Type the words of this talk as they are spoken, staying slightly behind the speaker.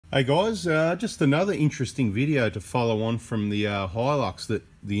Hey guys, just another interesting video to follow on from the Hilux. That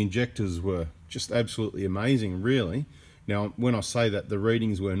the injectors were just absolutely amazing, really. Now, when I say that the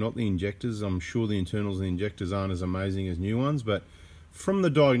readings were not the injectors, I'm sure the internals of the injectors aren't as amazing as new ones, but from the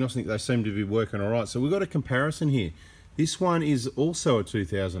diagnostic they seem to be working alright. So we've got a comparison here. This one is also a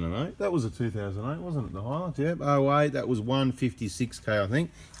 2008. That was a 2008, wasn't it? The Hilux, yep. 08, that was 156k, I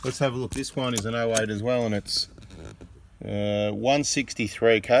think. Let's have a look. This one is an 08 as well, and it's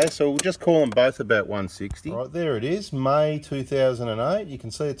 163k, so we'll just call them both about 160. Right, there it is, May 2008. You can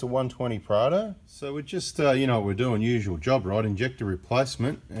see it's a 120 Prado. So we're just, you know what we're doing, usual job, right? Injector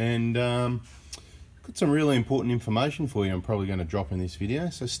replacement, and got some really important information for you I'm probably going to drop in this video,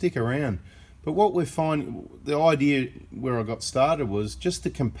 so stick around. But what we find, the idea where I got started was just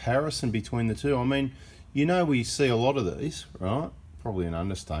the comparison between the two. I mean, you know, we see a lot of these, right? Probably an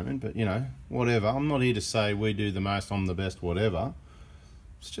understatement, but you know, whatever. I'm not here to say we do the most, I'm the best, whatever.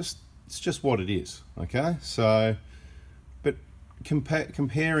 It's just what it is, okay? So, but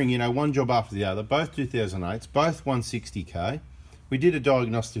comparing, you know, one job after the other, both 2008s, both 160k. We did a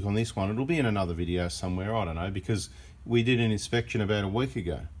diagnostic on this one. It'll be in another video somewhere, I don't know, because we did an inspection about a week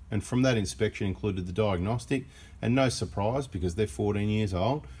ago. And from that inspection included the diagnostic, and no surprise, because they're 14 years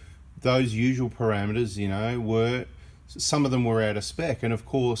old, those usual parameters, you know, were, some of them were out of spec. And of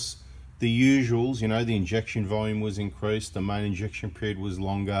course, the usuals, you know, the injection volume was increased, the main injection period was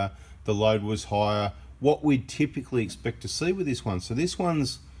longer, the load was higher, what we'd typically expect to see with this one. So this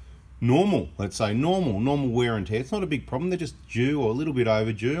one's normal, let's say, normal wear and tear. It's not a big problem, they're just due or a little bit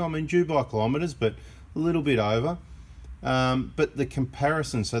overdue. I mean, due by kilometres, but a little bit over. But the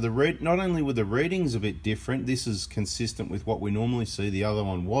comparison, so not only were the readings a bit different, this is consistent with what we normally see, the other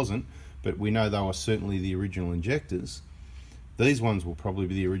one wasn't, but we know they were certainly the original injectors. These ones will probably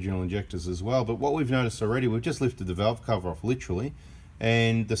be the original injectors as well, but what we've noticed already, we've just lifted the valve cover off, literally,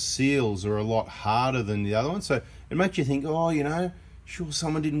 and the seals are a lot harder than the other one, so it makes you think, oh, you know, sure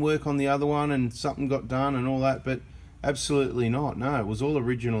someone didn't work on the other one and something got done and all that, but absolutely not. No, it was all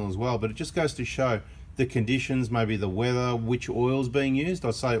original as well, but it just goes to show the conditions, maybe the weather, which oil's being used. I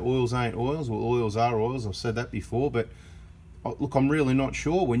say oils ain't oils, well, oils are oils, I've said that before, but look, I'm really not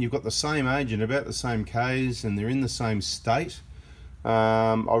sure. When you've got the same age and about the same Ks and they're in the same state,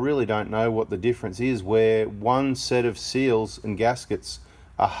 I really don't know what the difference is, where one set of seals and gaskets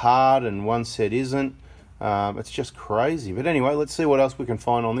are hard and one set isn't. It's just crazy. But anyway, let's see what else we can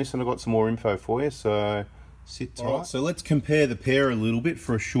find on this, and I've got some more info for you, so sit tight. Right, so let's compare the pair a little bit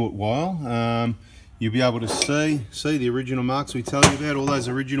for a short while. You'll be able to see the original marks we tell you about, all those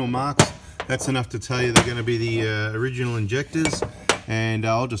original marks. That's enough to tell you they're going to be the original injectors. And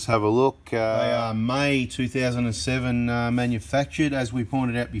I'll just have a look. They are May 2007 manufactured, as we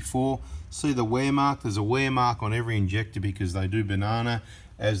pointed out before. See the wear mark? There's a wear mark on every injector because they do banana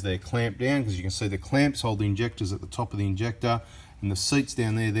as they're clamped down, because you can see the clamps hold the injectors at the top of the injector, and the seats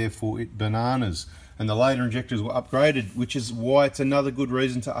down there, therefore it bananas. And the later injectors were upgraded, which is why it's another good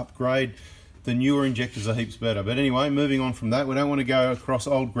reason to upgrade. The newer injectors are heaps better. But anyway, moving on from that, we don't want to go across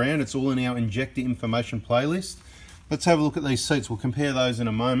old ground. It's all in our injector information playlist. Let's have a look at these seats. We'll compare those in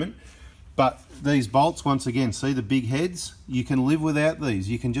a moment. But these bolts, once again, see the big heads? You can live without these.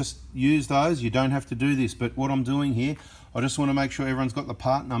 You can just use those. You don't have to do this. But what I'm doing here, I just want to make sure everyone's got the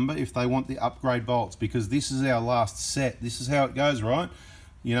part number if they want the upgrade bolts, because this is our last set. This is how it goes, right?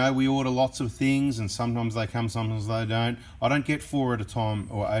 You know, we order lots of things and sometimes they come, sometimes they don't. I don't get 4 at a time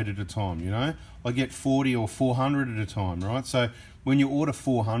or 8 at a time, you know. I get 40 or 400 at a time, right? So when you order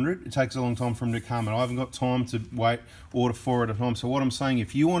 400, it takes a long time for them to come, and I haven't got time to order 4 at a time. So what I'm saying,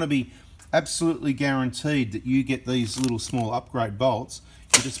 if you want to be absolutely guaranteed that you get these little small upgrade bolts,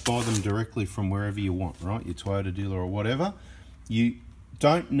 you just buy them directly from wherever you want, right? Your Toyota dealer or whatever. You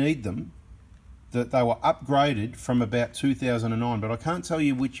don't need them. That they were upgraded from about 2009, but I can't tell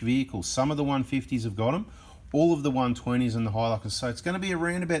you which vehicles. Some of the 150s have got them, all of the 120s and the Hiluxes. So it's going to be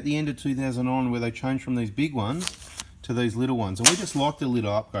around about the end of 2009 where they change from these big ones to these little ones. And we just like the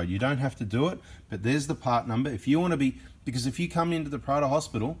little upgrade. You don't have to do it, but there's the part number. If you want to be, because if you come into the Prado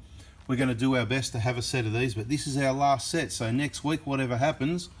Hospital, we're going to do our best to have a set of these, but this is our last set. So next week, whatever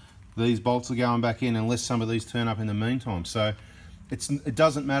happens, these bolts are going back in unless some of these turn up in the meantime. So it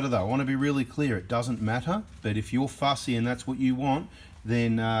doesn't matter though. I want to be really clear. It doesn't matter, but if you're fussy and that's what you want,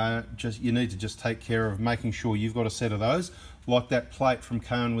 then you need to just take care of making sure you've got a set of those, like that plate from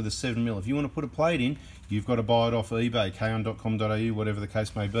Kaon with a 7mm. If you want to put a plate in, you've got to buy it off eBay, kaon.com.au, whatever the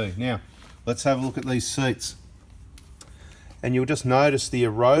case may be. Now, let's have a look at these seats. And you'll just notice the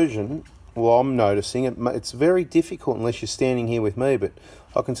erosion. Well, I'm noticing it. It's very difficult unless you're standing here with me, but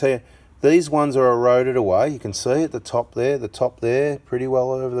I can tell you, These ones are eroded away. You can see at the top there, pretty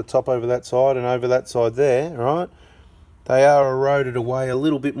well over the top over that side and over that side there, right? They are eroded away a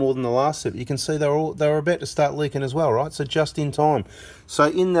little bit more than the last set. You can see they were about to start leaking as well, right? So just in time. So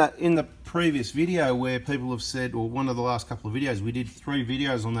in the previous video where people have said, or one of the last couple of videos, we did 3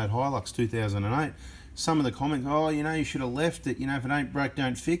 videos on that Hilux 2008. Some of the comments, oh, you know, you should have left it. You know, if it ain't broke,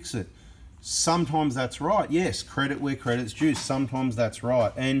 don't fix it. Sometimes that's right. Yes, credit where credit's due. Sometimes that's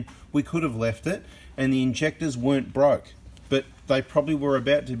right. And we could have left it, and the injectors weren't broke, but they probably were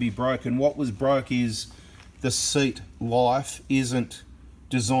about to be broke. And what was broke is the seat life isn't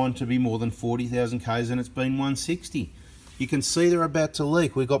designed to be more than 40,000 Ks, and it's been 160. You can see they're about to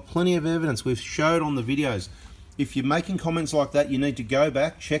leak. We've got plenty of evidence. We've showed on the videos. If you're making comments like that, you need to go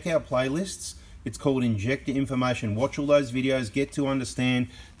back, check our playlists. It's called Injector Information. Watch all those videos, get to understand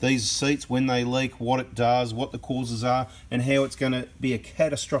these seats when they leak, what it does, what the causes are, and how it's going to be a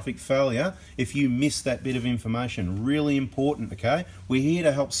catastrophic failure if you miss that bit of information. Really important, okay? We're here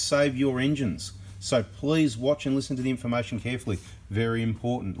to help save your engines. So please watch and listen to the information carefully. Very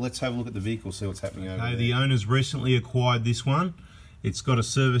important. Let's have a look at the vehicle, see what's happening over there. The owners recently acquired this one. It's got a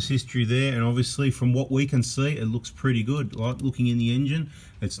service history there, and obviously from what we can see, it looks pretty good. Like looking in the engine,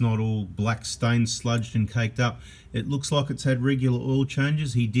 it's not all black stained, sludged and caked up. It looks like it's had regular oil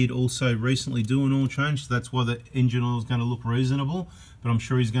changes. He did also recently do an oil change, so that's why the engine oil is going to look reasonable, but I'm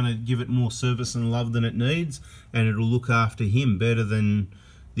sure he's going to give it more service and love than it needs, and it'll look after him better than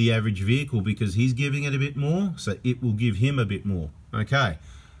the average vehicle because he's giving it a bit more, so it will give him a bit more. Okay.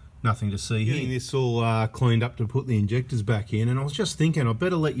 Nothing to see here. Getting this all cleaned up to put the injectors back in, and I was just thinking I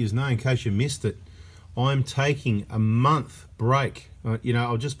better let you know in case you missed it. I'm taking a month break. You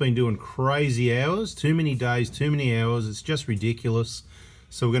know, I've just been doing crazy hours, too many days, too many hours. It's just ridiculous.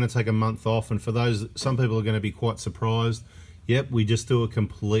 So we're going to take a month off, and for those, some people are going to be quite surprised. Yep, we just do a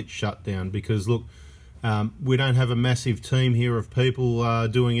complete shutdown because look, we don't have a massive team here of people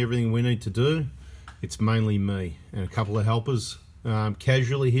doing everything we need to do. It's mainly me and a couple of helpers.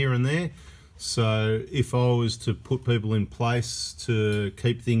 Casually here and there. So if I was to put people in place to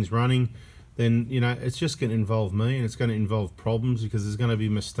keep things running, then you know it's just going to involve me, and it's going to involve problems because there's going to be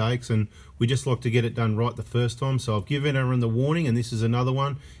mistakes, and we just like to get it done right the first time. So I've given everyone the warning, and this is another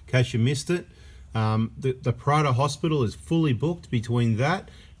one in case you missed it. The Prado Hospital is fully booked between that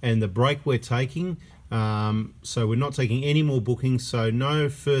and the break we're taking, so we're not taking any more bookings, so no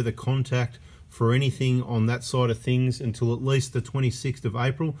further contact for anything on that side of things until at least the 26th of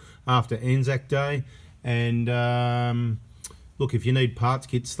April after Anzac Day. And look, if you need parts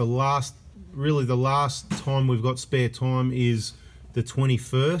kits, really the last time we've got spare time is the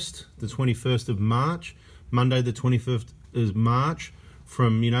 21st of March, Monday the 21st of March,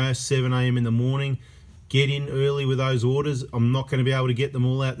 from 7 AM in the morning. Get in early with those orders. I'm not going to be able to get them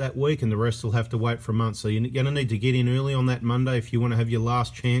all out that week, and the rest will have to wait for a month. So you're going to need to get in early on that Monday if you want to have your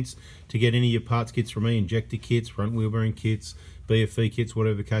last chance to get any of your parts kits from me, injector kits, front wheel bearing kits, BFE kits,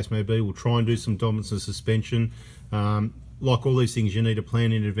 whatever the case may be. We'll try and do some dominance and suspension. Like all these things, you need to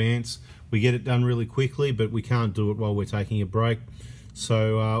plan in advance. We get it done really quickly, but we can't do it while we're taking a break.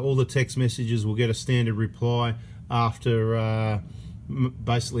 So all the text messages will get a standard reply after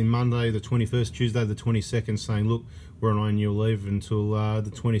basically Monday the 21st, Tuesday the 22nd, saying look, we're on annual leave until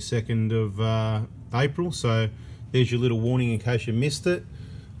the 22nd of April. So there's your little warning in case you missed it.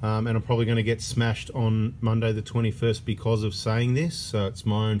 And I'm probably going to get smashed on Monday the 21st because of saying this, so it's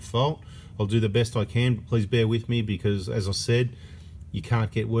my own fault. I'll do the best I can, but please bear with me because, as I said, you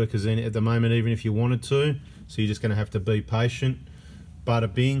can't get workers in at the moment even if you wanted to, so you're just going to have to be patient.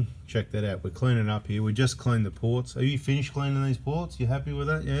 Bada bing, check that out. We're cleaning up here. We just cleaned the ports. Are you finished cleaning these ports? You happy with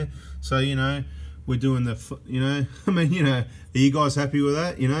that? Yeah. So we're doing the are you guys happy with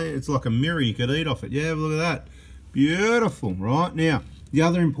that? It's like a mirror, you could eat off it. Yeah, look at that. Beautiful. Right now, the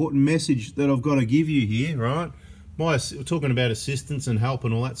other important message that I've got to give you here, right? We're talking about assistance and help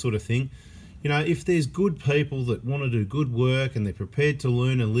and all that sort of thing. If there's good people that want to do good work and they're prepared to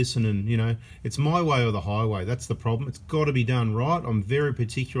learn and listen, and it's my way or the highway. That's the problem. It's got to be done right. I'm very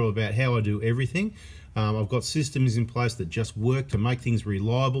particular about how I do everything. I've got systems in place that just work to make things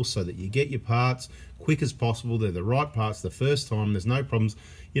reliable so that you get your parts quick as possible. They're the right parts the first time. There's no problems.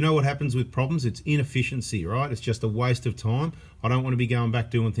 You know what happens with problems? It's inefficiency, right? It's just a waste of time. I don't want to be going back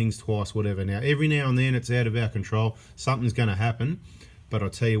doing things twice, whatever. Now, every now and then it's out of our control. Something's going to happen. But I'll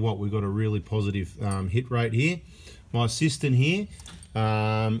tell you what, we've got a really positive hit rate here. My assistant here,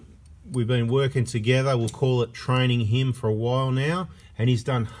 we've been working together. We'll call it training him for a while now. And he's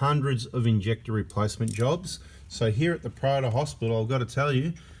done hundreds of injector replacement jobs. So here at the Prado Hospital, I've got to tell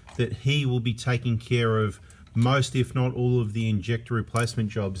you that he will be taking care of most, if not all, of the injector replacement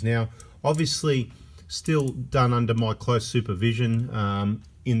jobs. Now, Obviously, still done under my close supervision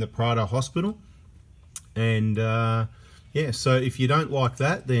in the Prado hospital. And yeah, so if you don't like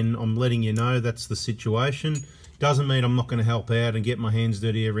that, then I'm letting you know that's the situation. Doesn't mean I'm not going to help out and get my hands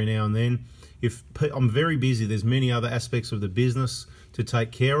dirty every now and then. If I'm very busy, there's many other aspects of the business to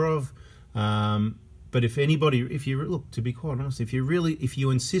take care of. But if you look, to be quite honest, if you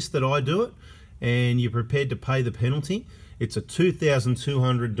insist that I do it and you're prepared to pay the penalty, it's a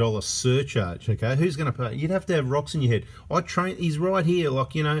 $2,200 surcharge, okay? Who's going to pay? You'd have to have rocks in your head. He's right here,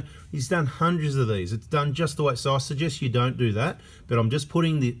 like, you know, he's done hundreds of these. It's done just the way. So I suggest you don't do that, but I'm just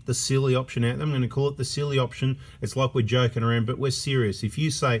putting the silly option out there. I'm going to call it the silly option. It's like we're joking around, but we're serious. If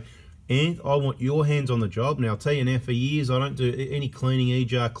you say, and I want your hands on the job. Now, I'll tell you now, for years, I don't do any cleaning,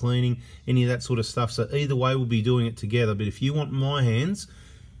 EJAR cleaning, any of that sort of stuff. So either way, we'll be doing it together. But if you want my hands,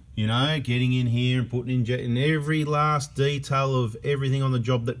 you know, getting in here and putting in every last detail of everything on the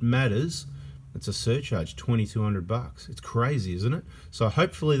job that matters, it's a surcharge, $2,200. It's crazy, isn't it? So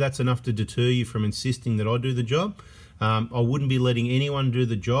hopefully that's enough to deter you from insisting that I do the job. I wouldn't be letting anyone do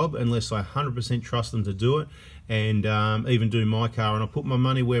the job unless I 100% trust them to do it, and even do my car. And I put my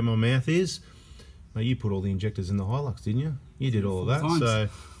money where my mouth is. Now, you put all the injectors in the Hilux, didn't you? You did all of that. So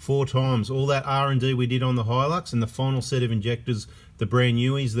 4 times. All that R&D we did on the Hilux, and the final set of injectors, the brand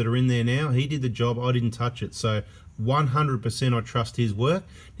newies that are in there now, he did the job. I didn't touch it. So 100% I trust his work.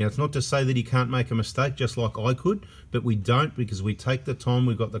 Now, it's not to say that he can't make a mistake just like I could, but we don't, because we take the time.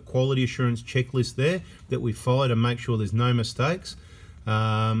 We've got the quality assurance checklist there that we follow to make sure there's no mistakes.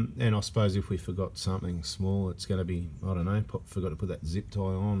 And I suppose if we forgot something small, it's going to be, I don't know, forgot to put that zip tie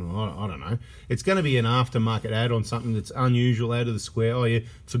on, or I don't know. It's going to be an aftermarket ad on something that's unusual, out of the square. Oh yeah,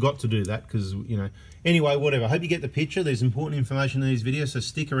 forgot to do that because, you know. Anyway, whatever. I hope you get the picture. There's important information in these videos, so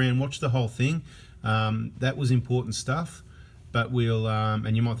stick around, watch the whole thing. That was important stuff. But we'll,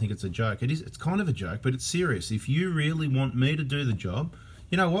 and you might think it's a joke. It's kind of a joke, but it's serious. If you really want me to do the job,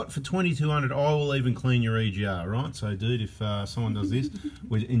 you know what? For $2,200, I will even clean your EGR, right? So, dude, if someone does this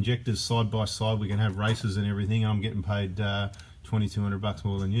with injectors side by side, we can have races and everything. I'm getting paid $2,200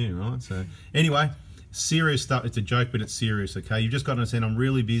 more than you, right? So, anyway, serious stuff. It's a joke, but it's serious, okay? You've just got to understand I'm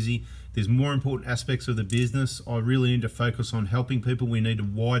really busy. There's more important aspects of the business. I really need to focus on helping people. We need to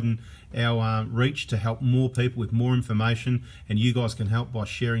widen our reach to help more people with more information, and you guys can help by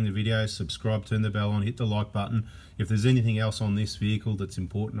sharing the video, subscribe, turn the bell on, hit the like button. If there's anything else on this vehicle that's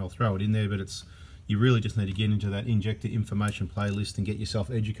important, I'll throw it in there, but you really just need to get into that injector information playlist and get yourself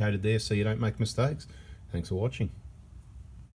educated there so you don't make mistakes. Thanks for watching.